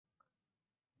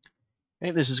Okay,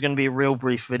 this is going to be a real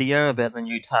brief video about the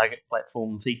new target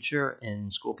platform feature in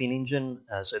Scorpion Engine.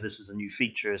 So this is a new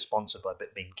feature sponsored by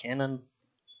Bitbeam Canon.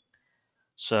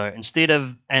 So instead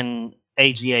of an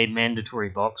AGA mandatory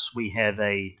box, we have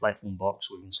a platform box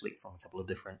where we can select from a couple of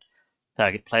different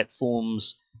target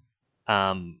platforms.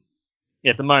 At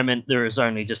the moment, there is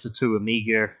only just the two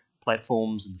Amiga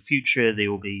platforms. In the future,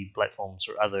 there will be platforms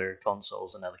for other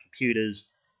consoles and other computers.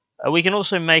 We can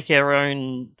also make our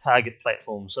own target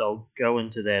platform, so I'll go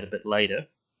into that a bit later.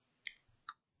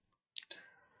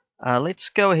 Let's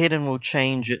go ahead and we'll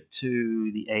change it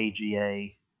to the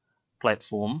AGA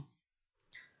platform.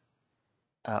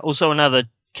 Also, another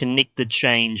connected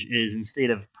change is instead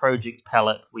of project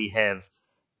palette, we have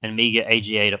an Amiga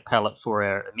AGA palette for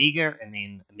our Amiga and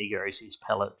then Amiga OCS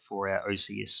palette for our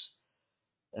OCS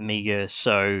Amiga.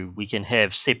 So we can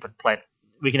have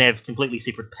completely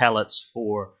separate palettes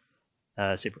for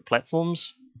separate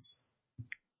platforms.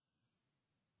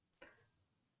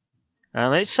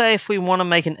 Let's say if we want to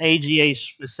make an AGA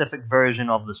specific version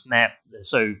of this map,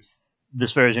 so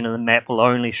this version of the map will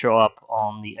only show up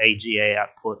on the AGA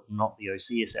output, not the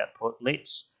OCS output.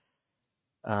 Let's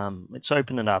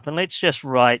open it up and let's just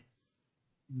write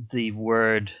the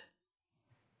word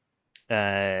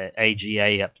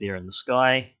AGA up there in the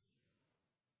sky.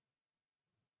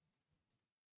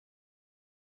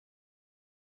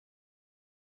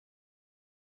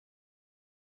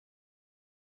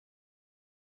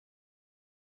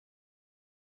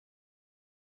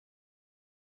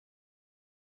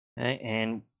 Okay,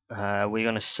 and we're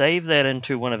going to save that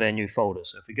into one of our new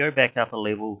folders. So if we go back up a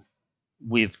level,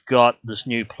 we've got this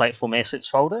new platform assets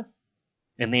folder,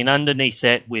 and then underneath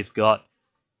that we've got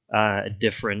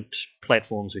different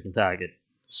platforms we can target.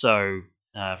 So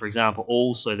for example,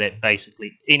 also that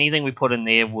basically anything we put in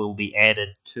there will be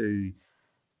added to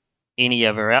any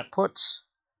of our outputs.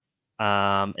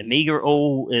 Amiga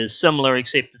All is similar,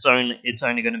 except it's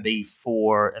only going to be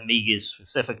for Amigas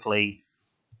specifically,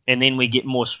 and then we get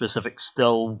more specific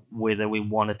still whether we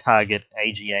want to target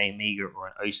AGA Amiga or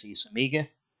an OCS Amiga.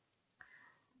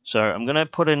 So I'm going to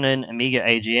put in an Amiga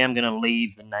AGA. I'm going to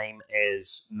leave the name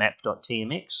as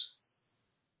map.tmx.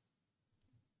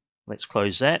 Let's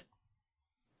close that.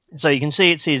 So you can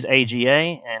see it says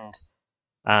AGA, and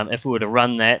if we were to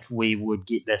run that, we would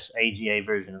get this AGA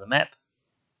version of the map.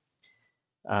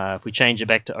 If we change it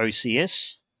back to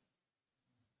OCS,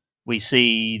 we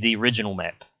see the original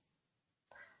map.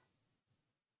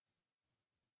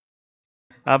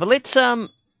 But let's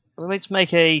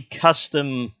make a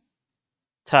custom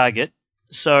target.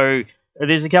 So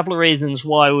there's a couple of reasons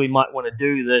why we might want to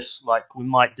do this. Like we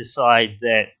might decide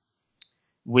that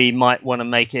we might want to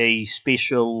make a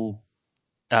special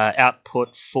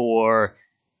output for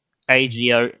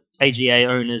AGA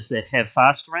owners that have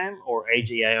fast RAM or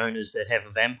AGA owners that have a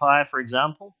Vampire, for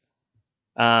example.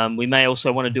 We may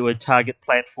also want to do a target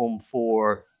platform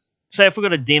for, say, if we've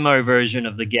got a demo version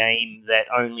of the game that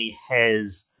only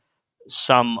has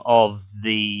some of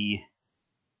the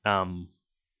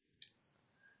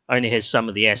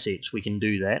assets, we can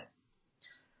do that.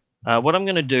 What I'm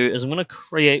going to do is I'm going to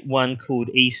create one called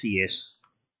ECS.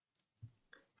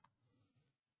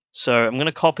 So I'm going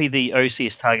to copy the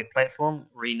OCS target platform,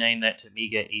 rename that to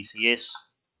Amiga ECS,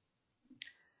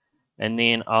 and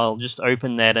then I'll just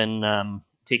open that in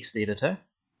text editor.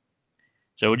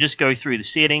 So we'll just go through the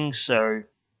settings. So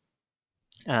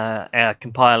our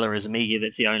compiler is Amiga.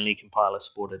 That's the only compiler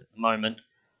supported at the moment.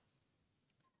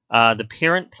 The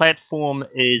parent platform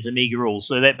is Amiga All.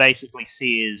 So that basically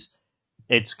says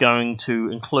it's going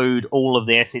to include all of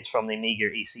the assets from the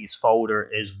Amiga ECS folder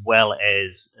as well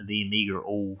as the Amiga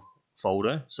All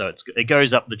folder. So it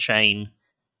goes up the chain,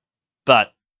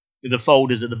 but the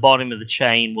folders at the bottom of the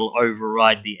chain will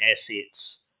override the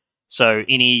assets. So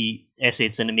any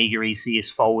assets in Amiga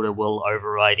ECS folder will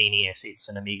override any assets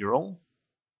in Amiga All.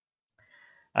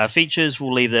 Features,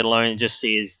 we'll leave that alone. It just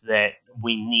says that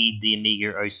we need the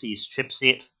Amiga OCS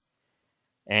chipset.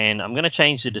 And I'm going to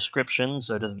change the description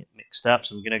so it doesn't get mixed up.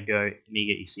 So I'm going to go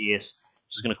Amiga ECS. I'm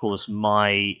just going to call this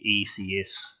My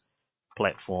ECS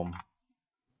Platform.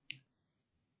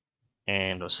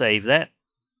 And I'll save that.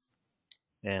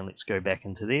 And let's go back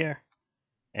into there.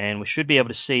 And we should be able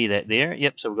to see that there.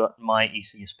 Yep, so we've got My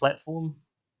ECS Platform.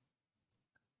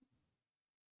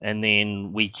 And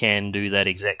then we can do that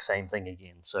exact same thing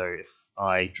again. So if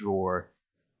I draw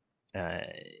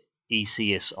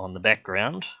ECS on the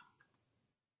background,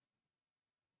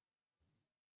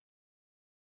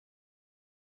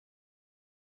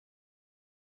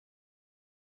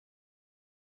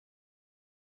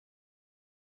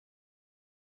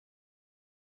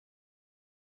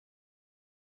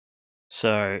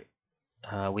 so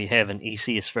we have an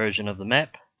ECS version of the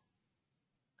map.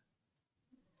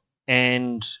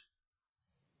 And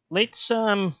let's,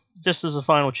 just as a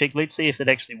final check, let's see if it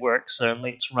actually works. So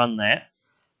let's run that,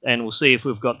 and we'll see if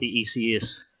we've got the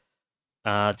ECS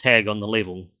tag on the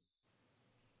level.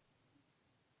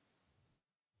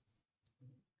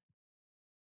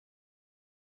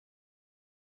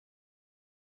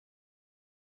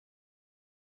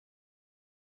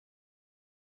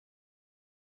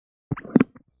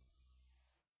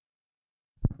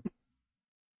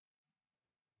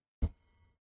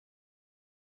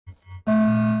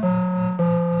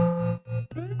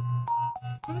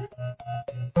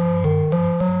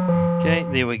 Okay,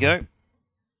 there we go.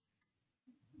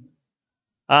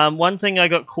 One thing I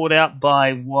got caught out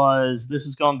by was this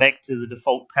has gone back to the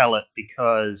default palette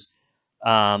because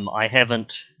I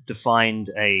haven't defined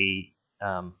a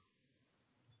because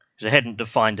I hadn't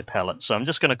defined a palette. So I'm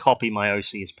just going to copy my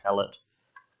OCS palette.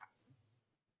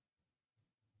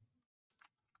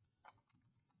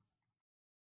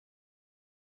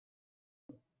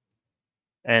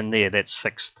 And there, that's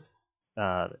fixed.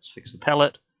 Let's fix the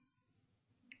palette.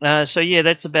 So yeah,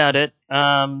 that's about it.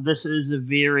 This is a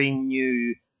very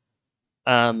new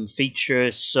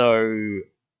feature, so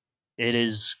it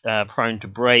is prone to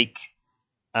break.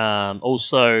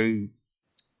 Also,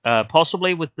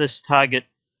 possibly with this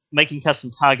making custom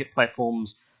target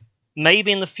platforms,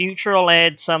 maybe in the future I'll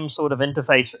add some sort of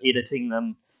interface for editing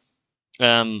them.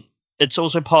 It's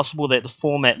also possible that the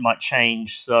format might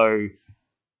change, so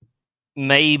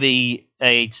maybe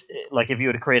if you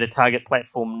were to create a target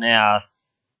platform now,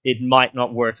 it might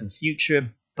not work in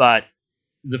future, but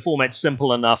the format's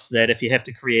simple enough that if you have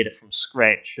to create it from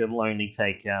scratch, it'll only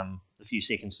take a few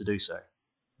seconds to do so.